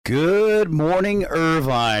Good morning,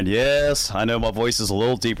 Irvine. Yes, I know my voice is a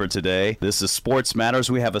little deeper today. This is Sports Matters.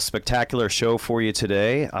 We have a spectacular show for you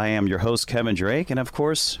today. I am your host, Kevin Drake, and of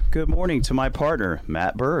course, good morning to my partner,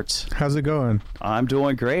 Matt Burt. How's it going? I'm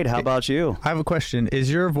doing great. How about you? I have a question. Is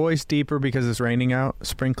your voice deeper because it's raining out?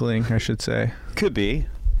 Sprinkling, I should say. Could be.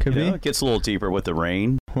 Could be? It gets a little deeper with the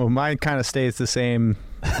rain. Well, mine kind of stays the same.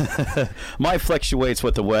 Mine fluctuates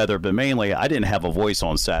with the weather, but mainly I didn't have a voice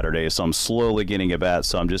on Saturday, so I'm slowly getting it back,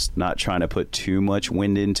 so I'm just not trying to put too much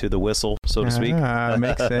wind into the whistle, so to speak.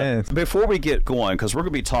 Makes sense. Before we get going, because we're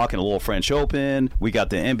going to be talking a little French Open, we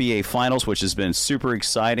got the NBA Finals, which has been super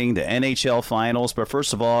exciting, the NHL Finals, but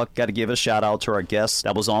first of all, got to give a shout out to our guest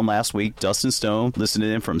that was on last week, Dustin Stone,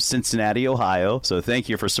 listening in from Cincinnati, Ohio, so thank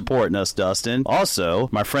you for supporting us, Dustin. Also,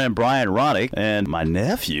 my friend Brian Ronick and my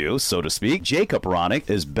nephew, so to speak, Jacob Ronick,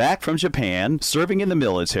 is back from Japan, serving in the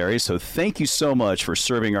military, so thank you so much for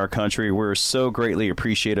serving our country. We're so greatly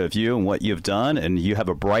appreciative of you and what you've done, and you have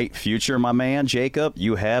a bright future, my man, Jacob.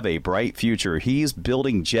 You have a bright future. He's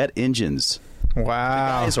building jet engines.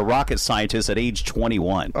 Wow. He's a rocket scientist at age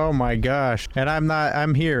 21. Oh my gosh. And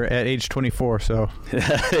I'm here at age 24, so.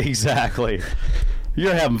 Exactly.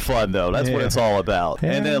 You're having fun, though. That's what it's all about.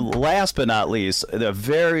 Yeah. And then last but not least, the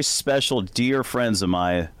very special dear friends of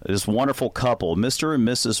mine, this wonderful couple, Mr. and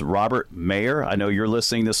Mrs. Robert Mayer. I know you're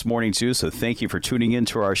listening this morning, too, so thank you for tuning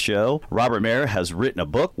into our show. Robert Mayer has written a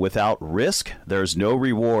book, Without Risk, There's No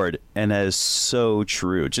Reward, and that is so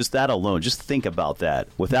true. Just that alone, just think about that.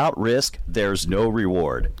 Without risk, there's no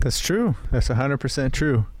reward. That's true. That's 100%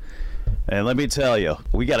 true. And let me tell you,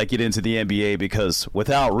 we got to get into the NBA because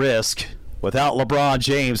without risk, without LeBron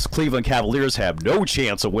James, Cleveland Cavaliers have no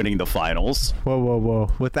chance of winning the finals. Whoa.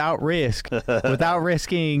 Without risk. Without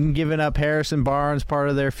risking giving up Harrison Barnes, part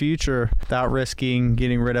of their future. Without risking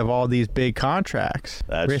getting rid of all these big contracts.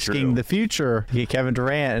 That's risking true. the future. You get Kevin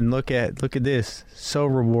Durant, and look at this.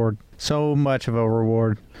 So much of a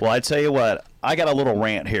reward. Well, I tell you what, I got a little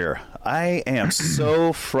rant here. I am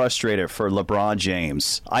so frustrated for LeBron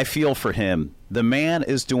James. I feel for him. The man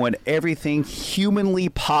is doing everything humanly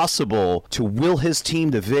possible to will his team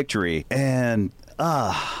to victory, and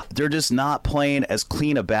they're just not playing as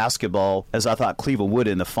clean a basketball as I thought Cleveland would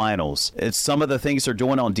in the finals. It's some of the things they're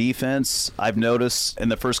doing on defense. I've noticed in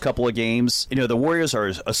the first couple of games, the Warriors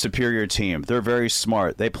are a superior team. They're very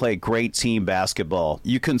smart. They play great team basketball.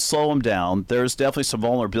 You can slow them down. There's definitely some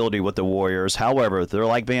vulnerability with the Warriors. However, they're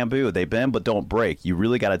like bamboo. They bend but don't break. You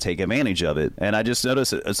really got to take advantage of it. And I just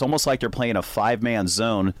noticed it's almost like they're playing a five-man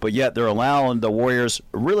zone, but yet they're allowing the Warriors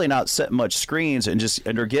really not setting much screens and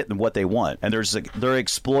they're getting what they want. And they're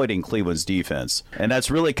exploiting Cleveland's defense. And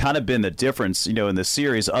that's really kind of been the difference, in the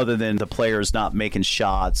series, other than the players not making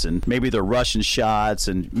shots and maybe they're rushing shots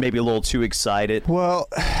and maybe a little too excited. Well,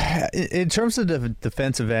 in terms of the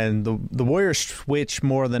defensive end, the Warriors switch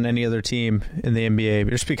more than any other team in the NBA,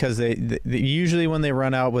 just because they usually when they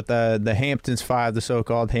run out with the Hamptons 5, the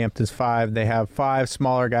so-called Hamptons 5, they have 5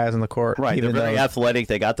 smaller guys on the court. Right, they're very athletic.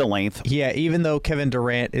 They got the length. Yeah, even though Kevin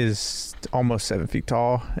Durant is almost 7 feet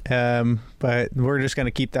tall. But we're just going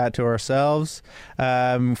to keep that to ourselves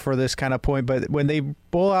for this kind of point. But when they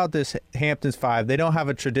pull out this Hamptons 5, they don't have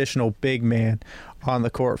a traditional big man on the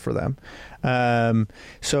court for them.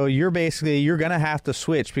 So you're going to have to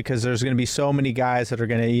switch because there's going to be so many guys that are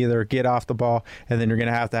going to either get off the ball and then you're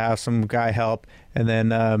going to have some guy help. And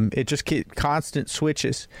then it just constant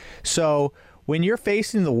switches. So when you're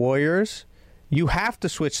facing the Warriors, you have to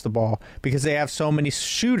switch the ball because they have so many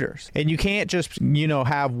shooters. And you can't just,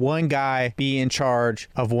 have one guy be in charge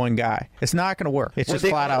of one guy. It's not going to work. It's just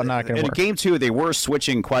flat out not going to work. In Game 2, they were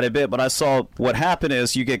switching quite a bit, but I saw what happened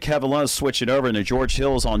is you get Kevin Love switching over and then George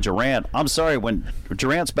Hill's on Durant. I'm sorry, when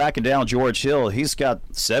Durant's backing down George Hill, he's got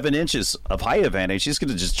 7 inches of height advantage. He's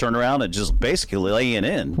going to just turn around and just basically lay it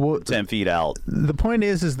in 10 feet out. The point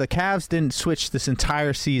is the Cavs didn't switch this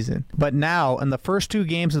entire season. But now, in the first 2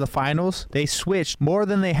 games of the finals, they switched more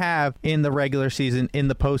than they have in the regular season in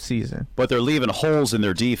the postseason. But they're leaving holes in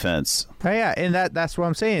their defense. Oh, yeah, and that's what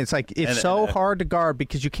I'm saying. It's like it's so hard to guard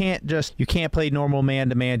because you can't play normal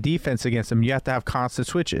man-to-man defense against them. You have to have constant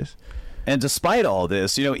switches. And despite all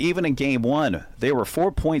this, even in Game 1, they were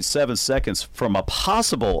 4.7 seconds from a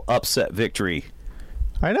possible upset victory.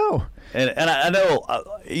 I know. And I know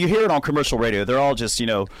you hear it on commercial radio. They're all just,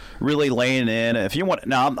 really laying in. If you want,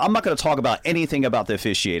 now I'm not going to talk about anything about the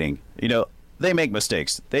officiating. They make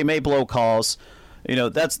mistakes. They may blow calls.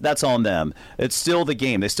 that's on them. It's still the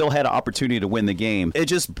game. They still had an opportunity to win the game. It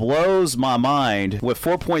just blows my mind with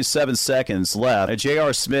 4.7 seconds left.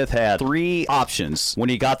 J.R. Smith had 3 options when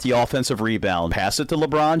he got the offensive rebound. Pass it to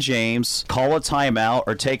LeBron James, call a timeout,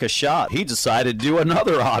 or take a shot. He decided to do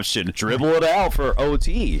another option, dribble it out for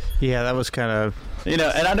OT. Yeah, that was kind of... and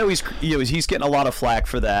I know he's getting a lot of flack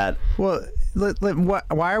for that. Well,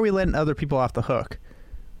 why are we letting other people off the hook?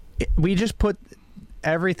 We just put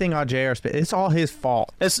everything on J.R. Smith. It's all his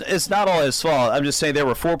fault. It's not all his fault. I'm just saying they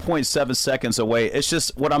were 4.7 seconds away. It's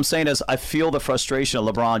just what I'm saying is I feel the frustration of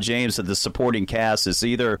LeBron James and the supporting cast is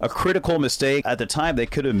either a critical mistake at the time they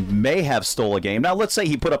may have stole a game. Now let's say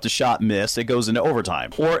he put up the shot, missed, it goes into overtime.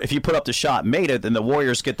 Or if you put up the shot, made it, then the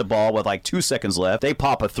Warriors get the ball with like 2 seconds left. They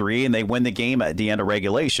pop a 3 and they win the game at the end of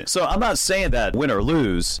regulation. So I'm not saying that win or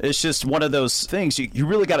lose. It's just one of those things you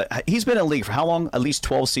really got to. He's been in the league for how long? At least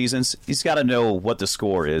 12 seasons. He's got to know what the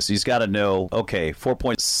score is. He's got to know, okay,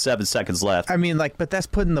 4.7 seconds left. I mean, but that's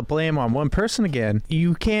putting the blame on one person again.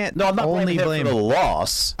 You can't I'm not only blame him for the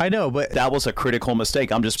loss. I know, but that was a critical mistake.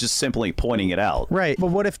 I'm just simply pointing it out. Right. But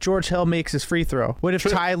what if George Hill makes his free throw? What if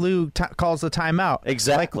Ty Lue calls the timeout?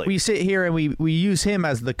 Exactly. We sit here and we use him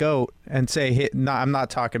as the GOAT and say, I'm not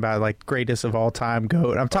talking about like greatest of all time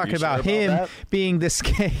GOAT. I'm talking about him being the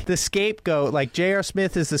scapegoat. Like J.R.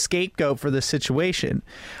 Smith is the scapegoat for this situation.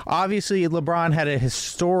 Obviously, LeBron had a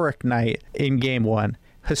historic night in game 1.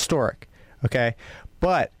 Historic. Okay.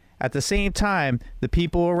 But at the same time, the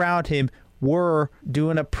people around him were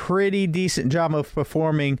doing a pretty decent job of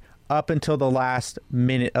performing up until the last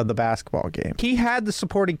minute of the basketball game. He had the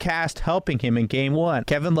supporting cast helping him in game 1.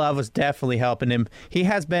 Kevin Love was definitely helping him. He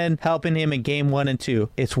has been helping him in game 1 and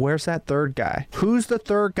 2. It's where's that third guy? Who's the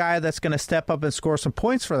third guy that's going to step up and score some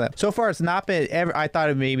points for them? So far, it's not been I thought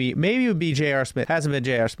it maybe it would be J.R. Smith. Hasn't been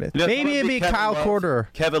J.R. Smith. Maybe it'd be Kyle Korver.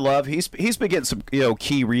 Kevin Love. He's been getting some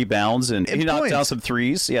key rebounds and he knocked down some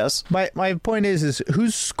threes. Yes. My point is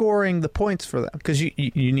who's scoring the points for them? Because you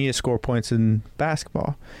need to score points in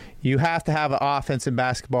basketball. You have to have an offense in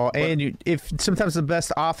basketball, and if sometimes the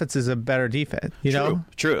best offense is a better defense.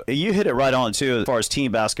 True. You hit it right on too. As far as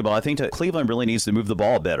team basketball, I think that Cleveland really needs to move the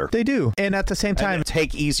ball better. They do, and at the same time,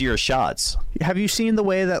 take easier shots. Have you seen the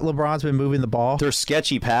way that LeBron's been moving the ball? They're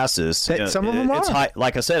sketchy passes. Some of them are. It's high,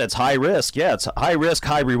 like I said, it's high risk. Yeah, it's high risk,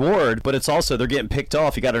 high reward, but it's also they're getting picked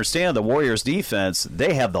off. You got to understand the Warriors' defense.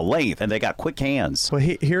 They have the length and they got quick hands. Well,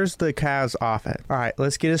 here's the Cavs' offense. All right,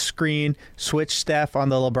 let's get a screen. Switch Steph on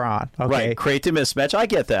the LeBron. Okay. Right. Create the mismatch. I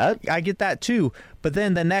get that. I get that too. But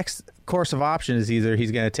then the next course of option is either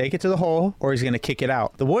he's going to take it to the hole or he's going to kick it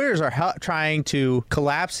out. The Warriors are trying to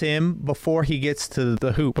collapse him before he gets to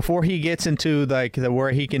the hoop, before he gets into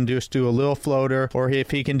where he can just do a little floater or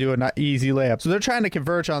if he can do an easy layup. So they're trying to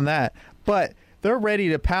converge on that. But they're ready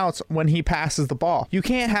to pounce when he passes the ball. You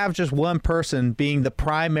can't have just one person being the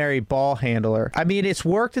primary ball handler. I mean, it's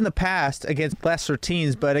worked in the past against lesser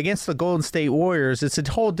teams, but against the Golden State Warriors, it's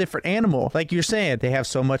a whole different animal. Like you're saying, they have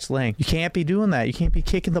so much length. You can't be doing that. You can't be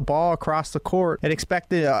kicking the ball across the court and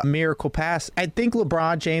expecting a miracle pass. I think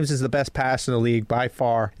LeBron James is the best passer in the league by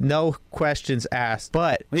far. No questions asked.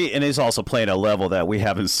 But he's also playing a level that we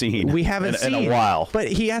haven't seen. In a while. But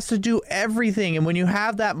he has to do everything. And when you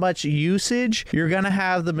have that much usage, you're going to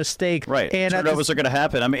have the mistake. Right. And turnovers are going to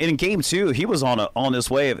happen. I mean, in game 2, he was on his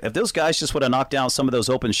way. If those guys just would have knocked down some of those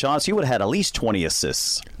open shots, he would have had at least 20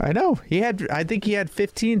 assists. I know. I think he had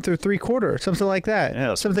 15 through 3/4, something like that.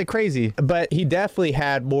 Yeah, something crazy. But he definitely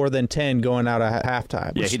had more than 10 going out of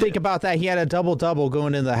halftime. Yeah, think about that. He had a double-double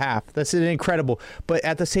going into the half. That's incredible. But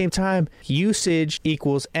at the same time, usage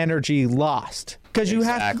equals energy lost. Because you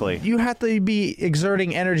have to be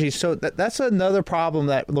exerting energy. So that's another problem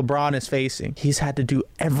that LeBron is facing. He's had to do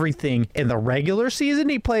everything in the regular season.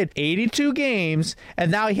 He played 82 games,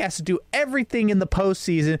 and now he has to do everything in the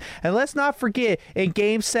postseason. And let's not forget, in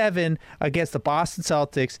Game 7 against the Boston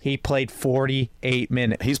Celtics, he played 48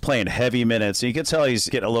 minutes. He's playing heavy minutes. You can tell he's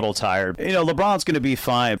getting a little tired. LeBron's going to be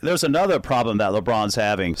fine. There's another problem that LeBron's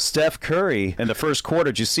having. Steph Curry, in the first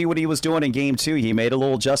quarter, did you see what he was doing in Game 2? He made a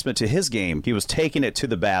little adjustment to his game. He was taking it to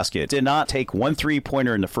the basket. Did not take one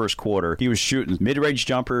three-pointer in the first quarter. He was shooting mid-range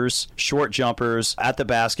jumpers, short jumpers at the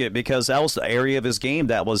basket because that was the area of his game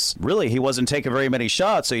that was really, he wasn't taking very many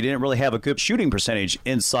shots, so he didn't really have a good shooting percentage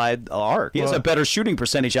inside the arc. He has a better shooting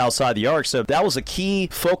percentage outside the arc, so that was a key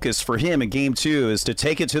focus for him in Game 2 is to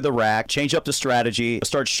take it to the rack, change up the strategy,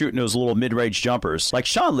 start shooting those little mid-range jumpers. Like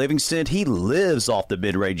Sean Livingston, he lives off the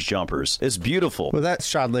mid-range jumpers. It's beautiful. Well, that's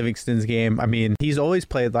Sean Livingston's game. I mean, he's always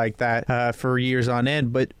played like that for years. years on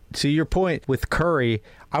end. But to your point with Curry,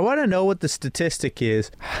 I want to know what the statistic is,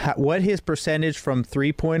 what his percentage from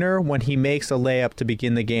three-pointer when he makes a layup to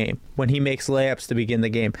begin the game, when he makes layups to begin the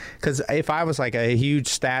game. Because if I was like a huge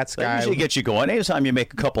stats guy... That usually gets you going. Anytime you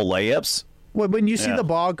make a couple layups... When you see the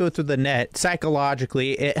ball go through the net,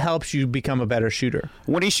 psychologically, it helps you become a better shooter.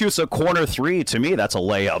 When he shoots a corner three, to me, that's a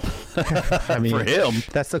layup. I mean, for him.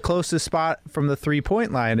 That's the closest spot from the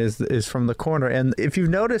three-point line is from the corner. And if you've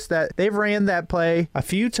noticed that they've ran that play a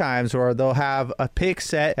few times where they'll have a pick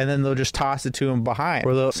set and then they'll just toss it to him behind.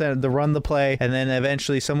 Or they'll run the play and then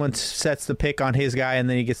eventually someone sets the pick on his guy and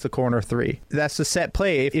then he gets the corner three. That's the set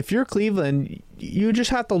play. If you're Cleveland... You just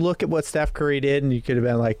have to look at what Steph Curry did, and you could have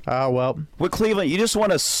been like, oh, well. With Cleveland, you just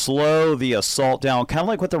want to slow the assault down, kind of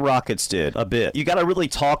like what the Rockets did a bit. You got to really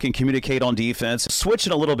talk and communicate on defense.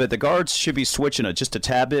 Switching a little bit. The guards should be switching it just a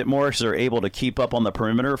tad bit more so they're able to keep up on the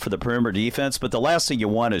perimeter for the perimeter defense. But the last thing you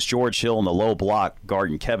want is George Hill in the low block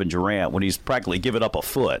guarding Kevin Durant when he's practically giving up a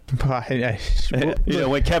foot.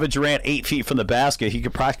 When Kevin Durant 8 feet from the basket, he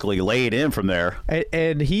could practically lay it in from there.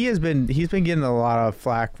 And he's been getting a lot of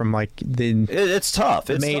flack from like the... It's tough.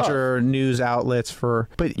 It's major tough. News outlets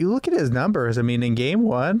but you look at his numbers. I mean, in game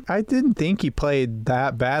one, I didn't think he played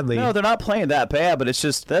that badly. No, they're not playing that bad, but it's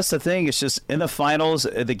just, that's the thing. It's just in the finals,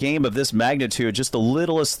 the game of this magnitude, just the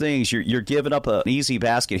littlest things. You're giving up an easy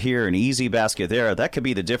basket here, an easy basket there. That could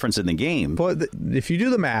be the difference in the game. But if you do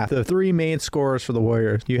the math, the three main scorers for the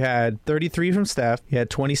Warriors, you had 33 from Steph, you had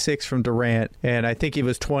 26 from Durant, and I think it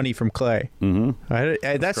was 20 from Clay.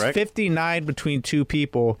 Mm-hmm. That's correct. 59 between two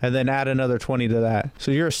people, and then add another 20 to that.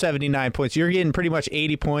 So you're 79 points. You're getting pretty much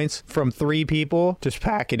 80 points from three people. Just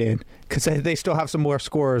pack it in because they still have some more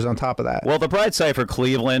scorers on top of that. Well, the bright side for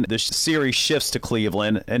Cleveland, the series shifts to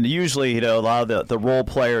Cleveland, and usually, a lot of the role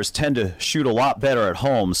players tend to shoot a lot better at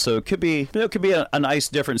home. So it could be, a nice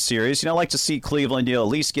different series. I like to see Cleveland, at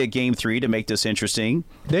least get Game 3 to make this interesting.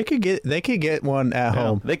 They could get one at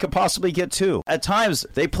home. They could possibly get two. At times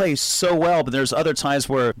they play so well, but there's other times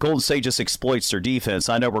where Golden State just exploits their defense.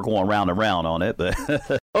 I know we're going round and round on it,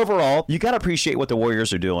 but overall, you got to appreciate what the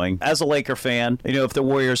Warriors are doing. As a Laker fan, if the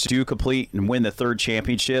Warriors do complete and win the third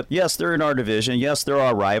championship, yes, they're in our division. Yes, they're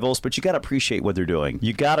our rivals, but you got to appreciate what they're doing.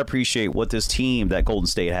 You got to appreciate what this team that Golden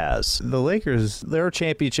State has. The Lakers, their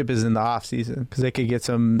championship is in the offseason because they could get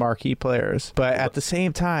some marquee players. But at the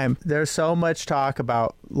same time, there's so much talk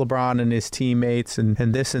about LeBron and his teammates and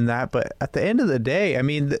this and that. But at the end of the day, I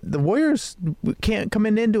mean, the Warriors can't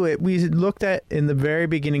coming into it. We looked at in the very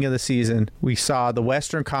beginning of the season, we saw the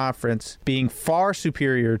Western Conference being far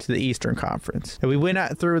superior to the Eastern Conference. And we went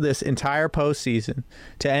out through this entire postseason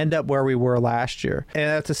to end up where we were last year. And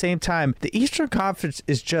at the same time, the Eastern Conference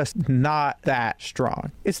is just not that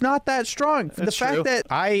strong. It's not that strong. That's the fact true. that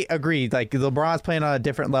I agree, like LeBron's playing on a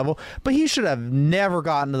different level, but he should have never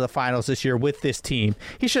gotten to the finals this year with this team.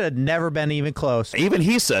 He should have never been even close. Even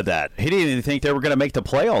he said that. He didn't even think they were going to make the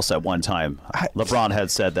playoffs at one time. LeBron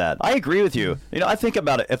had said that. I agree with you. I think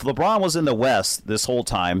about it. If LeBron was in the West this whole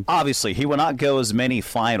time, obviously he would not go as many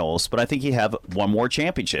finals, but I think he'd have one more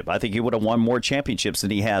championship. I think he would have won more championships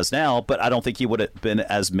than he has now, but I don't think he would have been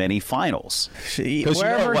as many finals.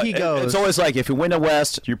 Wherever he goes. It's always like if you win the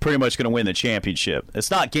West, you're pretty much going to win the championship.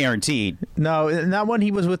 It's not guaranteed. No, not when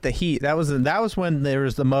he was with the Heat. That was when there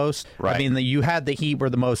was the most. Right. I mean, you had the Heat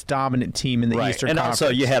were the most dominant team in the Eastern Conference. And also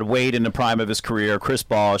you had Wade in the prime of his career, Chris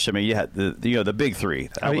Bosh. I mean, you had the big three.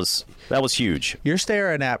 That was huge. You're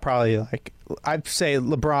staring at probably like I'd say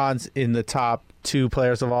LeBron's in the top 2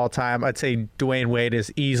 players of all time. I'd say Dwayne Wade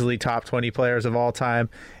is easily top 20 players of all time,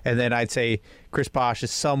 and then I'd say Chris Bosh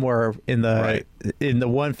is somewhere in the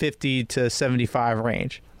 150 to 75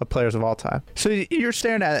 range of players of all time. So you're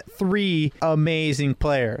staring at 3 amazing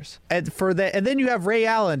players, and then you have Ray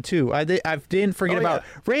Allen too. I didn't forget about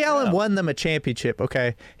Ray Allen. Won them a championship.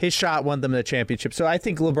 Okay, his shot won them the championship. So I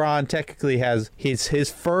think LeBron technically has his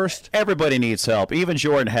first. Everybody needs help. Even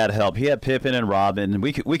Jordan had help. He had Pippen and Robin.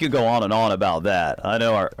 We could go on and on about that. I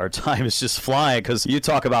know our time is just flying because you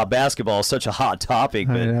talk about basketball, such a hot topic.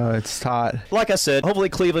 But I know it's hot. Like I said, hopefully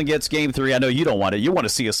Cleveland gets Game 3. I know you don't want it. You want to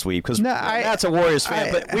see a sweep because that's a Warriors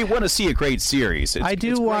fan. But we want to see a great series. It's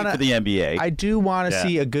great for the NBA. I do want to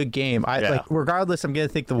see a good game. Like regardless, I'm going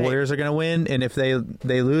to think the Warriors are going to win, and if they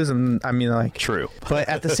lose, true. But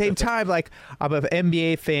at the same time, like I'm an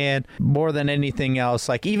NBA fan more than anything else.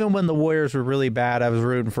 Like even when the Warriors were really bad, I was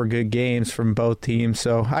rooting for good games from both teams.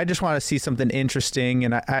 So I just want to see something interesting.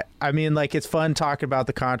 And I mean, like it's fun talking about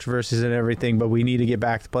the controversies and everything, but we need to get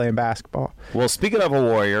back to playing basketball. Well, speaking of a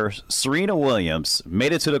warrior, Serena Williams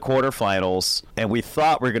made it to the quarterfinals, and we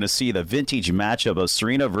thought we were going to see the vintage matchup of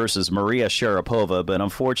Serena versus Maria Sharapova, but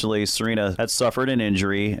unfortunately, Serena had suffered an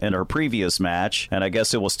injury in her previous match, and I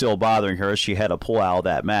guess it was still bothering her. She had to pull out of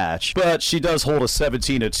that match, but she does hold a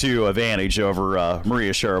 17-2 advantage over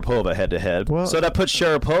Maria Sharapova head-to-head. Well, so that puts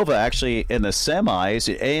Sharapova actually in the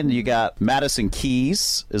semis, and you got Madison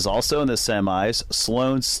Keys is also in the semis.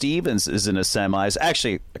 Sloane Stephens is in the semis.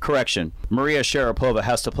 Actually, correction, Maria Sharapova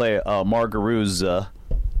has to play Margaruza.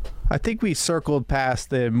 I think we circled past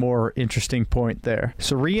the more interesting point there.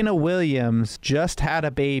 Serena Williams just had a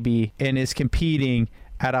baby and is competing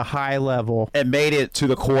at a high level. And made it to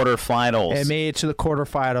the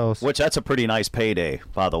quarterfinals. Which that's a pretty nice payday,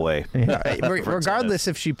 by the way. Yeah. Regardless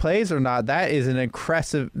if she plays or not,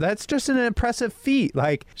 that's just an impressive feat.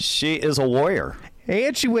 Like, she is a warrior.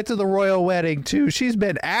 And she went to the royal wedding, too. She's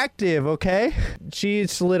been active, okay? She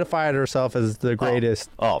solidified herself as the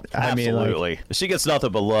greatest. Oh, absolutely. She gets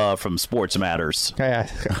nothing but love from Sports Matters. Yeah,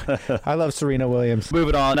 I love Serena Williams.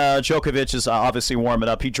 Moving on, Djokovic is obviously warming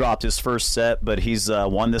up. He dropped his first set, but he's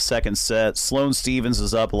won the second set. Sloane Stephens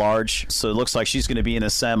is up large, so it looks like she's going to be in the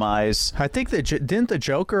semis. I think didn't the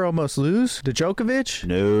Joker almost lose to Djokovic?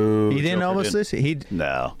 No. He didn't almost lose?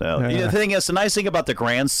 No. The thing is, the nice thing about the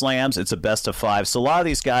Grand Slams, it's a best of 5. So a lot of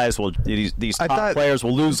these guys these top players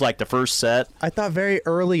will lose like the first set. I thought very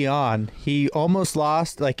early on he almost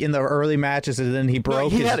lost, like in the early matches, and then he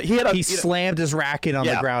broke. He slammed his racket on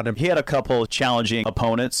the ground. And he had a couple challenging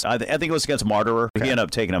opponents. I think it was against Martyrer. Okay. He ended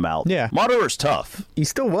up taking him out. Yeah, Martyrer's tough. He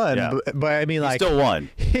still won, but I mean, like, he still won.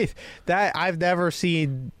 That I've never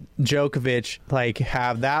seen Djokovic like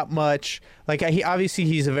have that much. Like,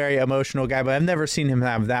 he's a very emotional guy, but I've never seen him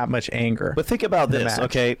have that much anger. But think about this,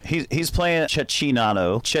 okay? He's playing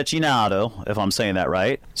Cecchinato, if I'm saying that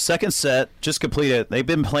right. Second set, just completed. They've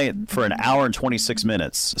been playing for an hour and 26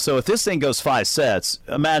 minutes. So if this thing goes 5 sets,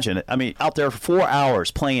 imagine it. I mean, out there for 4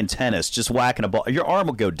 hours playing tennis, just whacking a ball. Your arm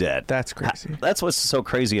will go dead. That's crazy. That's what's so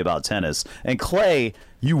crazy about tennis. And clay,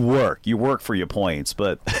 you work for your points,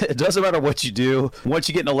 but it doesn't matter what you do. Once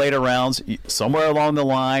you get in the later rounds, somewhere along the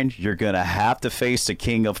line, you're going to have to face the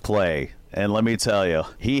king of clay. And let me tell you,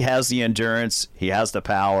 he has the endurance, he has the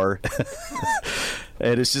power,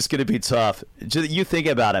 and it's just going to be tough. You think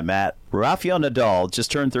about it, Matt. Rafael Nadal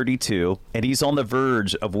just turned 32, and he's on the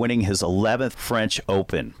verge of winning his 11th French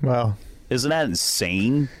Open. Well, isn't that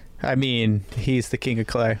insane? I mean, he's the king of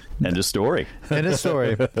clay. End of story. End of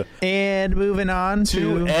story. And moving on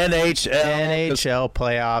to NHL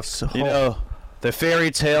playoffs. You know, the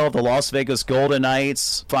fairy tale, the Las Vegas Golden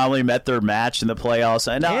Knights finally met their match in the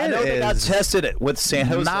playoffs. And I know they got tested with San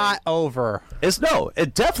Jose. Not over.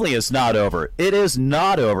 It definitely is not over. It is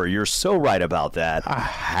not over. You're so right about that.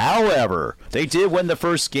 However, they did win the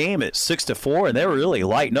first game at 6-4, and they were really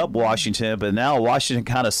lighting up Washington. But now Washington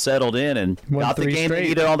kind of settled in and got the game they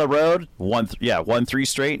needed on the road. Won 3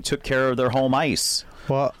 straight and took care of their home ice.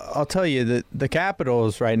 Well, I'll tell you that the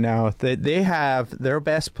Capitals right now, they have their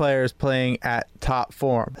best players playing at top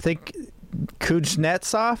form. I think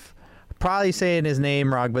Kuznetsov, probably saying his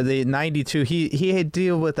name wrong, but the 92, he had to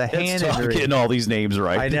deal with a hand injury. Getting all these names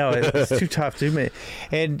right. I know, it's too tough to admit.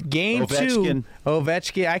 And game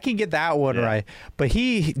Ovechkin, I can get that one right, but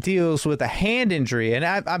he deals with a hand injury, and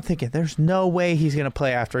I'm thinking there's no way he's going to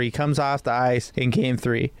play after he comes off the ice in game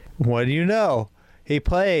 3. What do you know? He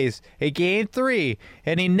plays a game 3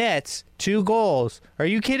 and he nets 2 goals. Are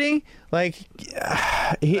you kidding? Like,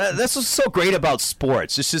 that's what's so great about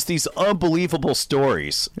sports. It's just these unbelievable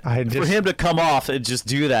stories. For him to come off and just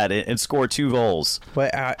do that and score 2 goals.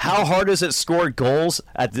 But how hard is it to score goals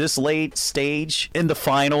at this late stage in the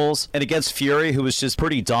finals and against Fury, who was just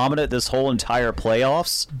pretty dominant this whole entire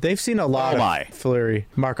playoffs? They've seen a lot of Fleury,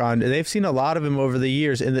 Marc-Andre. They've seen a lot of him over the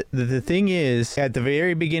years. And the thing is, at the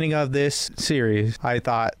very beginning of this series, I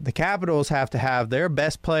thought the Capitals have to have their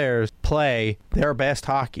best players play their best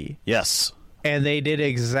hockey. Yes. And they did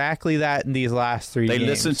exactly that in these last 3 games. They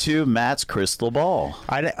listened to Matt's crystal ball.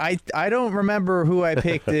 I don't remember who I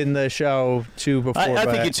picked in the show before. I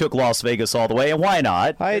think you took Las Vegas all the way, and why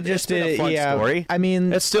not? I just did it. Yeah. Story. I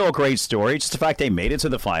mean, it's still a great story. Just the fact they made it to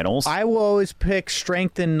the finals. I will always pick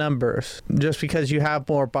strength in numbers, just because you have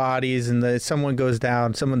more bodies, and someone goes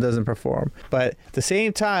down, someone doesn't perform. But at the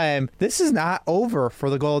same time, this is not over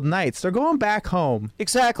for the Golden Knights. They're going back home.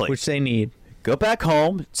 Exactly. Which they need. go back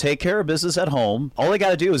home, take care of business at home. All they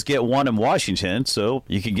got to do is get one in Washington, so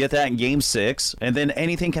you can get that in Game 6, and then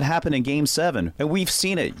anything can happen in Game 7. And we've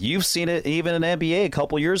seen it. You've seen it even in NBA a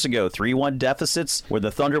couple years ago. 3-1 deficits where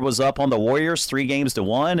the Thunder was up on the Warriors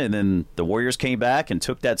 3-1, and then the Warriors came back and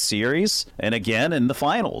took that series, and again in the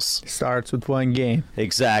finals. Starts with one game.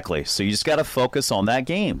 Exactly. So you just got to focus on that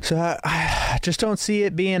game. So I just don't see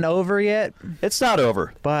it being over yet. It's not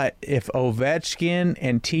over. But if Ovechkin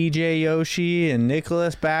and TJ Yoshi and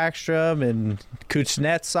Nicholas Backstrom and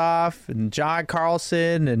Kuznetsov and John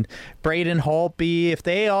Carlson and Braden Holtby, if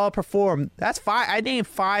they all perform, that's 5. I named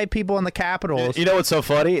 5 people in the Capitals. You know what's so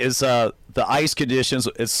funny is the ice conditions,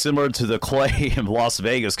 it's similar to the clay in Las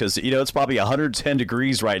Vegas because, it's probably 110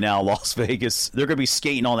 degrees right now in Las Vegas. They're going to be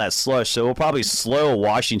skating on that slush, so it'll probably slow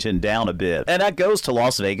Washington down a bit. And that goes to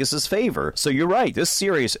Las Vegas's favor. So you're right. This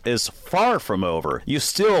series is far from over. You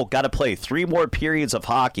still got to play 3 more periods of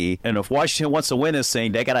hockey. And if Washington wants to win this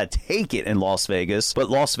thing, they got to take it in Las Vegas. But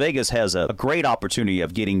Las Vegas has a great opportunity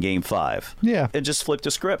of getting Game 5. Yeah. And just flip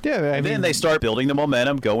the script. Yeah. And then they start building the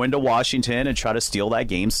momentum, go into Washington and try to steal that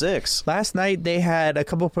Game 6. Last night, they had a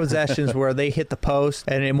couple possessions where they hit the post,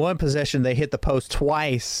 and in one possession, they hit the post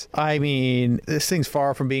twice. I mean, this thing's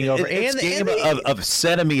far from being over. It's a game of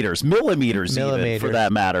centimeters, millimeters even, for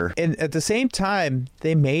that matter. And at the same time,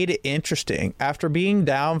 they made it interesting. After being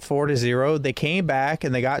down 4-0, they came back,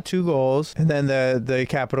 and they got 2 goals, and then the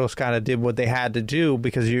Capitals kind of did what they had to do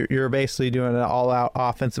because you're basically doing an all-out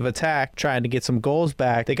offensive attack, trying to get some goals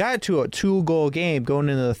back. They got to a 2-goal game going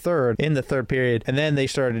into the third period, and then they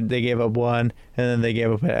gave up 1, and then they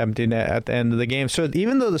gave up an empty net at the end of the game. So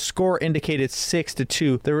even though the score indicated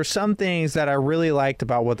 6-2, there were some things that I really liked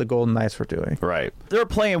about what the Golden Knights were doing. Right. They're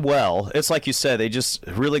playing well. It's like you said, they just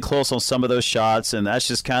really close on some of those shots, and that's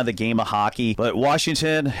just kind of the game of hockey. But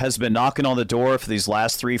Washington has been knocking on the door for these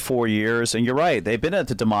last 3-4 years, and you're right. They've been at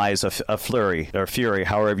the demise of Fleury, or Fury,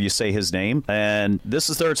 however you say his name, and this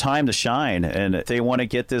is their time to shine. And if they want to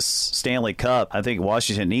get this Stanley Cup, I think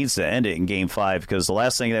Washington needs to end it in Game 5 because the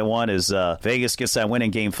last thing they want is Vegas gets that win in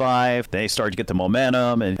Game 5. They start to get the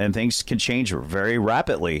momentum, and things can change very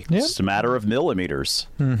rapidly. Yep. It's a matter of millimeters.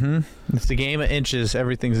 Mm-hmm. It's a game of inches.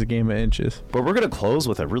 Everything's a game of inches. But we're going to close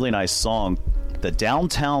with a really nice song, The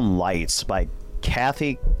Downtown Lights by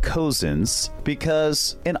Kathy Cousins,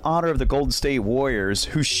 because in honor of the Golden State Warriors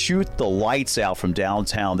who shoot the lights out from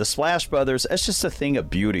downtown, the Splash Brothers, that's just a thing of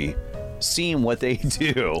beauty, seeing what they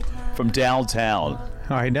do from downtown.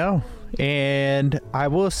 I know. And I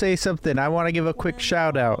will say something. I want to give a quick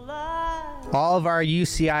shout out. All of our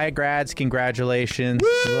UCI grads, congratulations. Woo!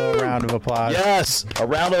 A little round of applause. Yes, a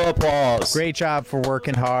round of applause. Great job for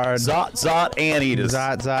working hard. Zot anteaters.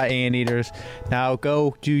 Zot anteaters. Now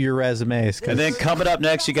go do your resumes. And then coming up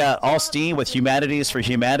next, you got Austin with Humanities for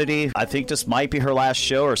Humanity. I think this might be her last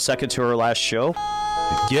show or second to her last show.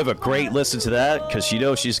 Give a great listen to that because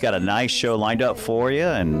she's got a nice show lined up for you.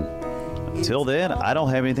 And until then, I don't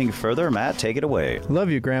have anything further. Matt, take it away. Love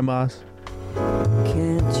you, grandmas.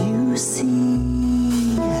 Can't you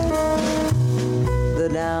see the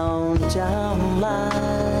downtown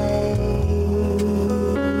light?